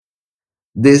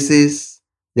This is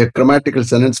a grammatical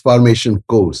sentence formation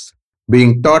course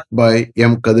being taught by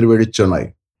M. Kadirvedi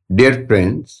Chennai. Dear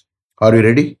friends, are you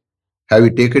ready? Have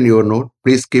you taken your note?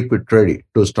 Please keep it ready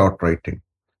to start writing.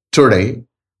 Today,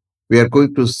 we are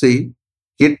going to see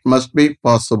It Must Be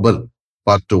Possible,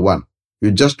 Part 1.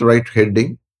 You just write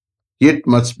heading, It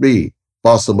Must Be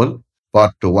Possible,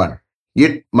 Part 1.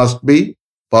 It must be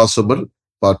possible,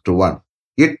 Part 1.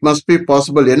 It must be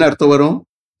possible என்ன அர்த்தம் வரும்?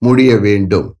 முடிய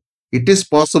வேண்டும். It is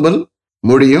possible,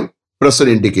 முடியும், present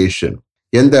indication.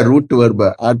 எந்த root verb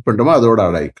add பண்றோமோ அதோட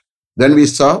அடைக்கு. Then we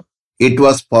saw it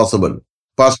was possible.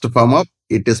 Past form of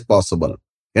it is possible.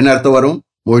 என்ன அர்த்தம் வரும்?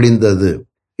 முடிந்தது.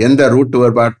 எந்த root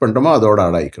verb ஆட் பண்றோமோ அதோட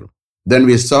அடைக்கணும். Then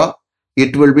we saw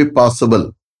it will be possible.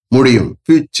 முடியும்,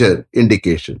 future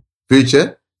indication. Future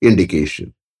indication.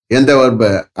 எந்த verb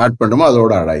ஆட் பண்றோமோ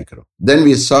அதோட அடைக்கிறோம். Then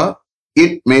we saw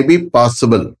it may be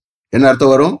possible. என்ன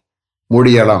அர்த்தம் வரும்?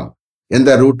 முடியலாம்.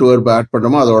 எந்த root verb ஆட்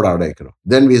பண்றோமோ அதோட அடைக்கிறோம்.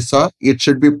 Then we saw it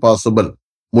should be possible.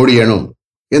 முடியணும்.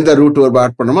 எந்த root verb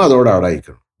ஆட் பண்றோமோ அதோட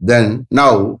அடைக்கிறோம். Then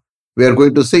now we are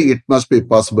going to say it must be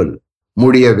possible.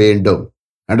 முடிய வேண்டும்.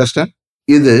 Understand?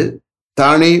 இது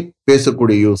தானே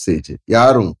பேசக்கூடிய யூசேஜ்.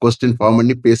 யாரும் கொஸ்டின் ஃபார்ம்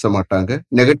பண்ணி பேச மாட்டாங்க.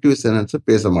 நெகட்டிவ் சென்டென்ஸ்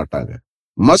பேச மாட்டாங்க.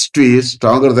 Must is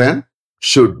stronger than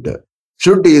should.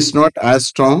 Should is not as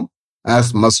strong as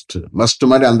must. Must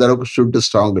மாதிரி அந்த அளவுக்கு should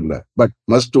strong இல்லை. But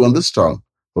must வந்து strong.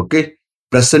 Okay?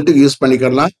 ப்ரெசண்ட்டுக்கு யூஸ்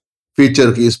பண்ணிக்கலாம்,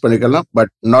 ஃபியூச்சருக்கு யூஸ் பண்ணிக்கலாம்,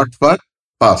 பட் நாட் ஃபார்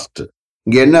பாஸ்ட்.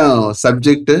 இங்க என்ன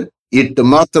சப்ஜெக்ட்? இட்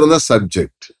மாத்திரம் தான்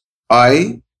subject. I,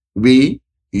 we,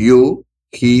 you,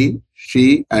 he, she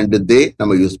and they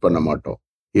நம்ம யூஸ் பண்ண மாட்டோம்.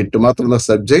 இட் மாத்திரம் தான்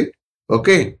subject.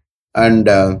 Okay? And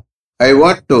I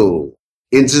want to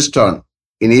insist on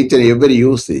in each and every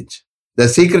usage. The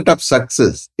secret of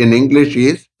success in English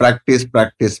is practice,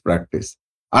 practice, practice.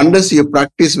 Unless you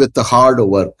practice with the hard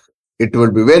work, it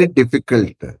will be very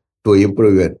difficult to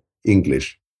improve your English.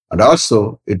 And also,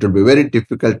 it will be very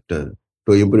difficult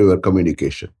to improve your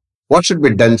communication. What should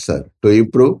be done, sir, to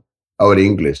improve our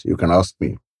English? You can ask me.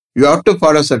 You have to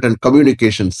follow certain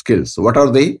communication skills. What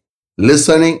are they?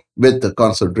 Listening with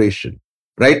concentration,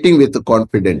 writing with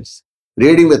confidence,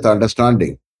 reading with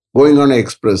understanding, going on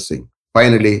expressing,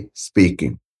 finally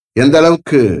speaking. எந்த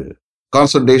அளவுக்கு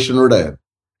கான்சன்ட்ரேஷனோட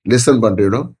listen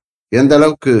பண்றீடோ, எந்த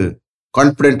அளவுக்கு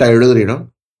கான்ஃபிடென்ட்டா எழுதுறீடோ,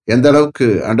 எந்த அளவுக்கு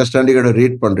அண்டர்ஸ்டாண்டிங்கோட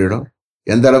read பண்றீடோ,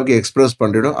 எந்த அளவுக்கு express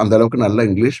பண்றீடோ அந்த அளவுக்கு நல்ல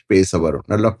இங்கிலீஷ் பேச வரும்,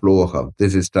 நல்ல ஃப்ளோ ஆகும்.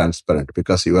 This is transparent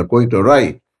because you are going to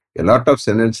right a lot of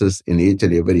sentences in each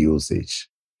and every usage.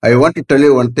 I want to tell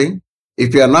you one thing. If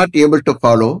you are not able to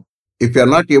follow, if you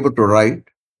are not able to write,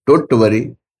 don't worry.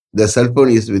 The cell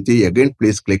phone is with you. Again,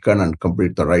 please click on and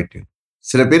complete the writing.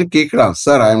 சில பேர் கேட்கலாம்,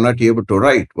 sir, I am not able to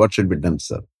write. What should be done,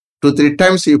 sir? 2-3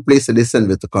 times you please listen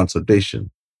with the concentration.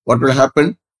 What will happen?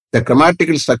 The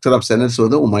grammatical structure of sentence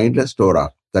வந்து உன் மைண்ட்ல store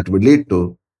ஆகும். That will lead to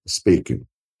speaking.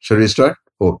 Shall we start?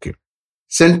 Okay.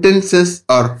 Sentences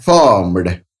are formed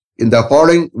in the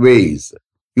following ways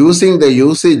using the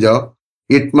usage of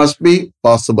it must be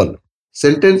possible.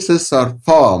 Sentences are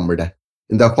formed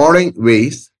in the following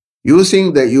ways using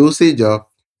the usage of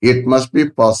it must be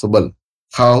possible.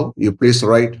 How? You please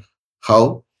write how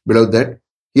below that.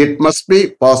 It must be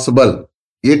possible.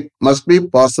 It must be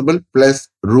possible plus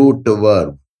root verb.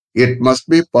 It must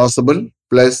be possible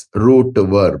plus root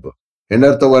verb. என்ன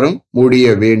அர்த்தம் வரும்? முடிய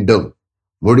வேண்டும்.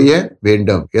 முடிய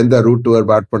வேண்டும். எந்த root verb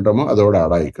add பண்றோமோ அதோட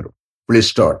அடாயிக்கிறோம். Please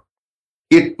start.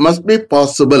 It must be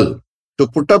possible to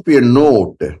put up a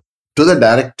note to the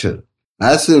director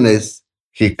as soon as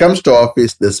he comes to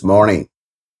office this morning.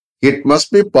 It must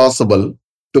be possible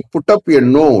to put up a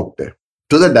note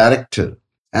to the director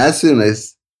as soon as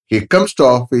he comes to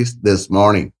office this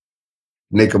morning.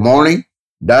 இன்னைக்கு morning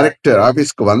director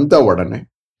ஆபீஸ்க்கு வந்த உடனே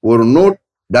ஒரு note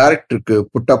டைரக்டருக்கு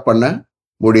put up பண்ண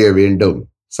முடிய வேண்டும்,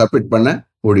 submit பண்ண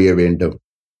முடிய வேண்டும்.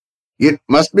 It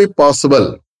must be possible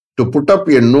to put up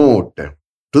a note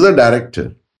to the director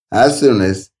as soon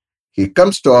as he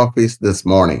comes to office this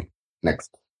morning.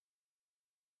 Next.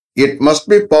 It must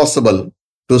be possible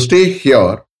to stay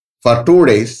here for 2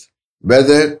 days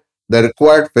whether the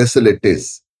required facilities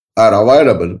are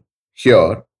available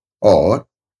here or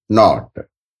not.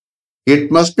 It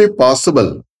must be possible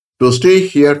to stay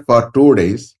here for 2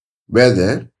 days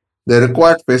whether the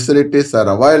required facilities are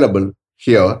available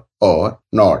here or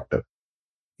not.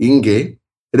 இங்கே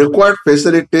required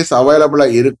facilities available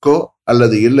இருக்கோ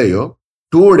அல்லது இல்லையோ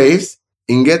 2 days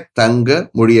இங்கே தங்க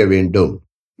முடிய வேண்டும்.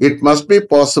 It must be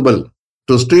possible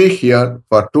to stay here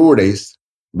for 2 days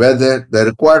whether the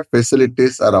required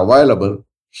facilities are available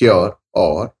here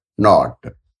or not.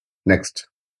 Next.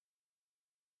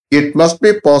 It must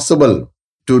be possible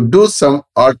to do some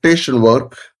alteration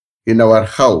work in our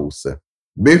house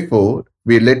before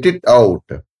we let it out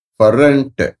for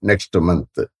rent next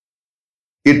month.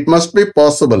 It must be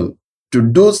possible to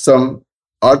do some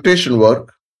alteration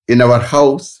work in our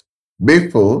house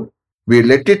before we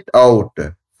let it out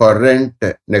for rent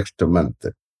next month.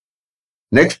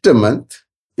 Next month,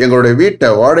 எங்களுடைய வீட்டை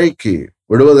வாடகைக்கு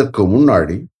விடுவதற்கு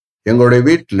முன்னாடி எங்களுடைய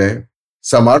வீட்டில்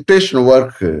some alteration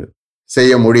work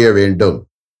செய்ய முடிய வேண்டும்.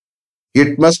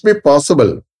 It must be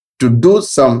possible to do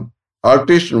some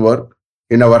alteration work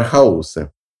in our house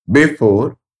before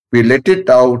we let it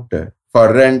out for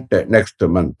rent next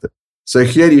month. So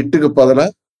here இட்டுக்கு பதிலா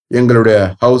எங்களுடைய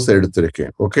house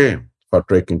எடுத்திருக்கேன். Okay, for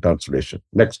taking translation.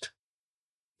 Next.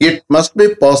 It must be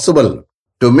possible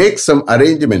to make some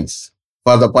arrangements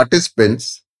for the participants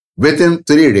within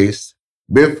 3 days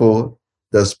before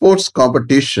the sports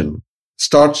competition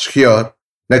starts here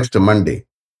next Monday.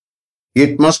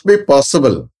 It must be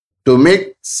possible to make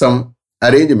some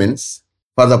arrangements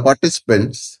for the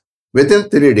participants within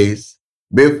 3 days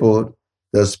before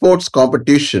the sports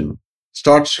competition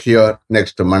starts here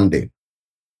next Monday.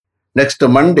 Next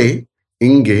Monday,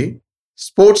 இங்கே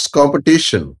sports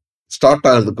competition start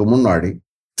ஆகிறதுக்கு முன்னாடி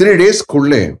 3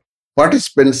 டேஸ்க்குள்ளே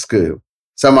பார்ட்டிசிபென்ட்ஸ்க்கு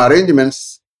some arrangements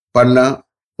பண்ண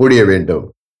முடிய வேண்டும்.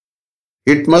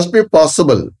 It must be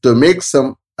possible to make some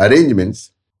arrangements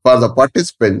for the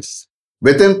participants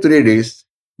within 3 days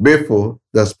before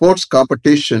the sports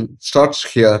competition starts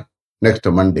here next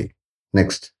Monday.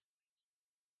 Next.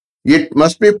 It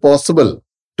must be possible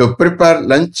to prepare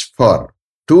lunch for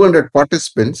 200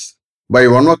 participants by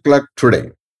 1 o'clock today.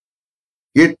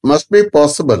 It must be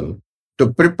possible to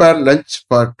prepare lunch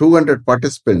for 200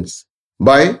 participants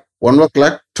by 1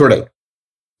 o'clock today.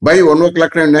 By 1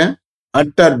 o'clock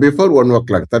at or before 1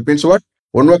 o'clock. That means what?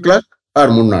 1 o'clock or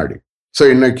முன்னாடி. So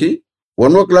இன்னைக்கு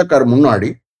 1 o'clock or முன்னாடி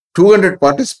 200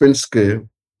 participants-க்கு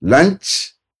lunch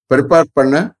prepare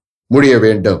பண்ண முடிய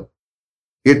வேண்டும்.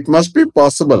 It must be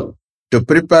possible to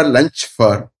prepare lunch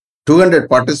for 200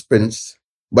 participants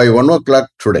by 1 o'clock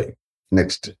today.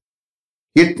 Next.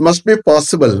 It must be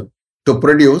possible to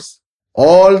produce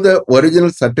all the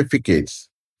original certificates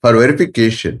for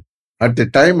verification at the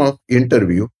time of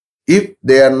interview if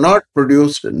they are not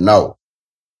produced now.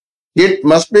 It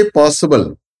must be possible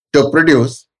to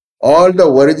produce all the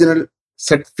original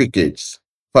certificates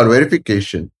for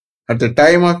verification at the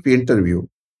time of interview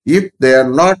if they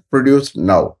are not produced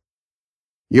now.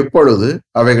 இப்பொழுது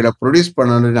அவைகளை produce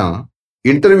பண்ணணும்னா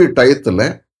interview டயத்தில்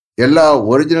எல்லா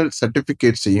original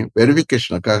சர்டிஃபிகேட்ஸையும்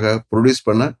வெரிஃபிகேஷனுக்காக produce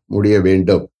பண்ண முடிய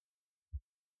வேண்டும்.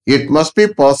 It must be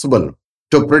possible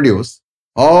to produce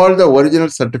all the original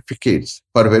certificates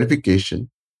for verification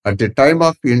at the time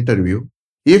of interview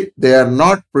if they are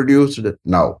not produced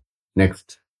now. Next.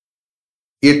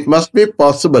 It must be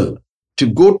possible to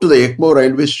go to the Ekmo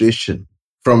railway station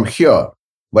from here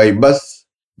by bus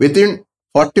within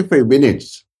 45 minutes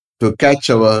to catch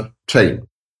our train.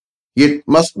 It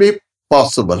must be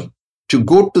possible to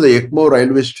go to the Ekmo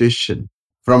railway station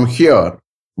from here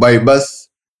by bus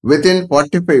within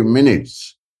 45 minutes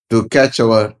to catch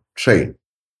our train.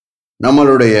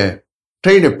 நம்மளுடைய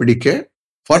ட்ரெயினை பிடிக்க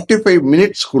 45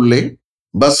 மினிட்ஸ்க்குள்ளே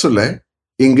பஸ்ஸில்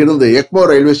இங்கிருந்து Egmore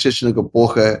railway ஸ்டேஷனுக்கு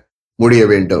போக முடிய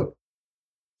வேண்டும்.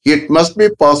 It must be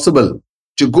possible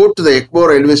to go to the Ekmo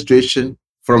railway station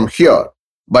from here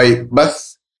by bus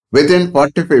within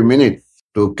 45 minutes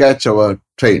to catch our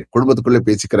train. குடும்பத்துக்குள்ளே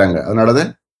பேசிக்கிறாங்க, அதனால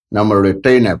தான் நம்மளுடைய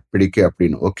ட்ரெயினை பிடிக்க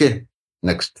அப்படின்னு. Okay,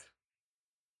 next.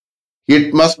 It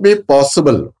must be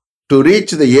possible to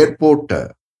reach the airport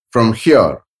from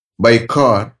here by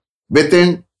car within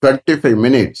 25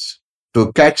 minutes to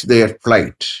catch their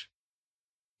flight.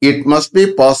 It must be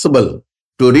possible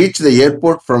to reach the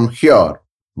airport from here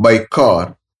by car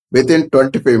within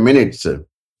 25 minutes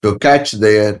to catch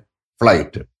their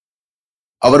flight.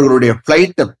 அவர்களுடைய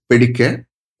ஃப்ளைட்டை பிடிக்க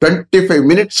 25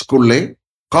 மினிட்ஸ்க்குள்ளே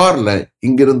காரில்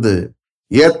இங்கிருந்து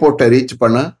ஏர்போர்ட்டை reach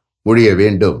பண்ண முடிய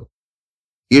வேண்டும்.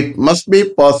 It must be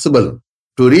possible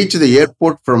to reach the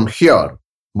airport from here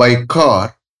by car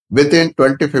within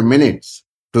 25 minutes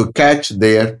to catch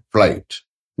their flight.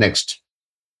 Next.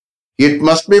 It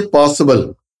must be possible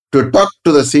to talk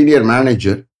to the senior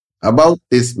manager about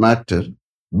this matter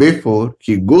before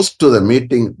he goes to the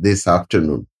meeting this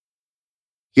afternoon.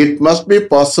 It must be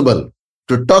possible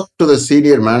to talk to the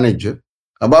senior manager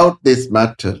about this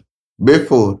matter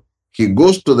before he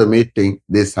goes to the meeting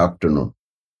this afternoon.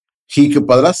 Heக்கு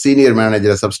பதிலாக senior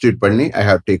மேனேஜரை substitute பண்ணி I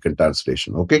have taken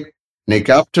translation. ஓகே,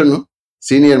 இன்னைக்கு afternoon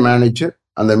senior manager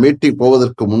அந்த meeting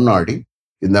போவதற்கு முன்னாடி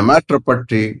இந்த மேட்டரை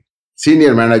பற்றி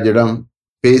சீனியர் மேனேஜரிடம்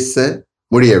பேச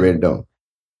முடிய வேண்டும்.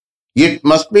 It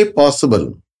must be possible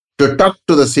to talk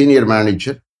to the senior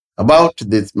manager about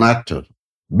this matter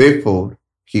before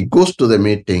he goes to the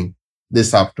meeting this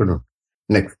afternoon.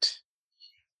 Next.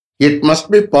 It must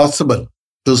be possible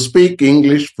to speak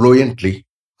English fluently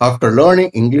after learning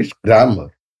English grammar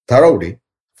thoroughly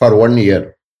for 1 year.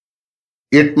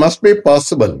 It must be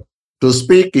possible to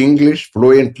speak English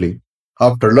fluently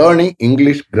after learning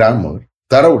English grammar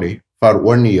thoroughly for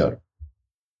 1 year.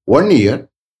 1 year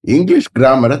English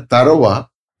கிராமரை தரவா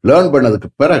learn பண்ணதுக்கு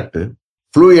பிறகு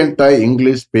ஃப்ளூயண்டா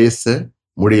English பேச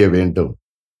முடிய வேண்டும்.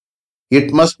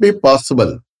 It must be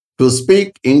possible to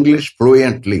speak English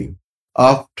fluently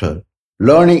after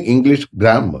learning English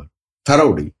grammar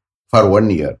thoroughly for 1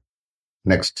 year.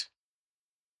 Next.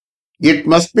 It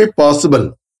must be possible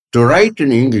to write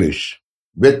in English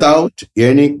without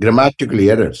any grammatical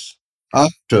errors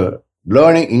after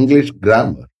learning English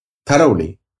grammar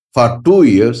thoroughly for 2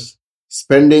 years,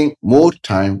 spending more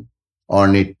time on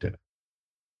it.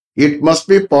 It must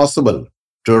be possible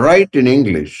to write in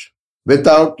English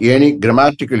without any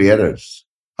grammatical errors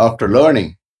after learning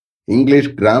English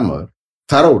grammar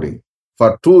thoroughly for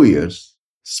 2 years,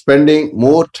 spending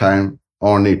more time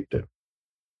on it.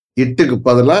 இட்டுக்கு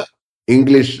பதிலா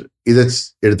English இதை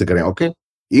எடுத்துக்கிறேன். Okay,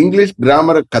 English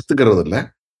கிராமரை கத்துக்கிறதுல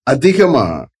அதிகமா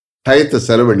டயத்தை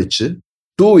செலவழிச்சு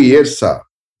 2 இயர்ஸா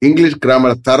English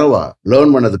கிராமரை தரவா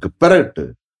லேர்ன் பண்ணதுக்கு பிறகு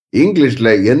இங்கிலீஷ்ல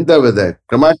எந்தவித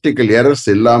கிராமட்டிக்கல் எரர்ஸ்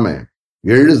இல்லாம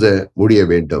எழுத முடிய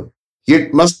வேண்டும். It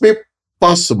must be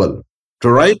possible to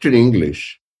right in English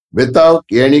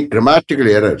without any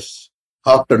grammatical errors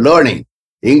after learning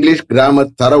English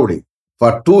grammar thoroughly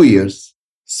for 2 years,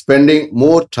 spending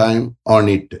more time on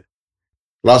it.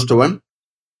 Last one.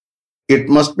 It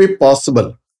must be possible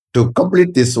to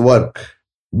complete this work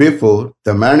before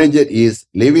the manager is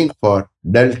leaving for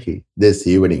Delhi this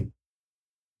evening.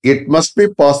 It must be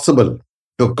possible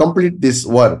to complete this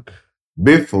work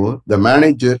before the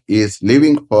manager is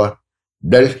leaving for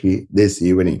Delhi this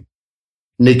evening.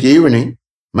 இன்னைக்கு evening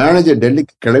manager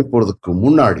டெல்லிக்கு கிளம்புறதுக்கு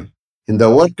முன்னாடி இந்த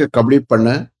ஒர்க்கை complete பண்ண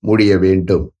முடிய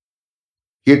வேண்டும்.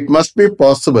 It must be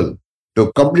possible to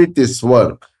complete this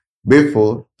work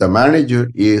before the manager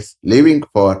is leaving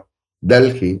for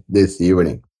Delhi this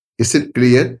evening. Is it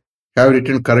clear? Have I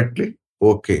written correctly?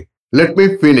 Okay. Let me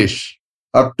finish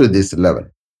up to this level.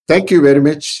 Thank you very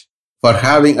much for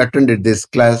having attended this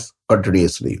class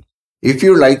continuously. If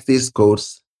you like this course,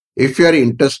 if you are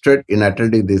interested in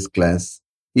attending this class,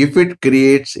 if it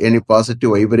creates any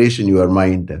positive vibration in your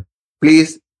mind,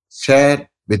 please share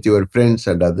with your friends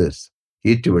and others.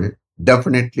 It will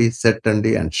definitely,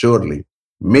 certainly, and surely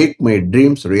make my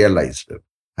dreams realized.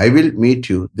 I will meet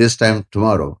you this time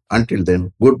tomorrow. Until then,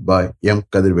 goodbye. M.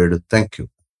 Kadirvedu. Thank you.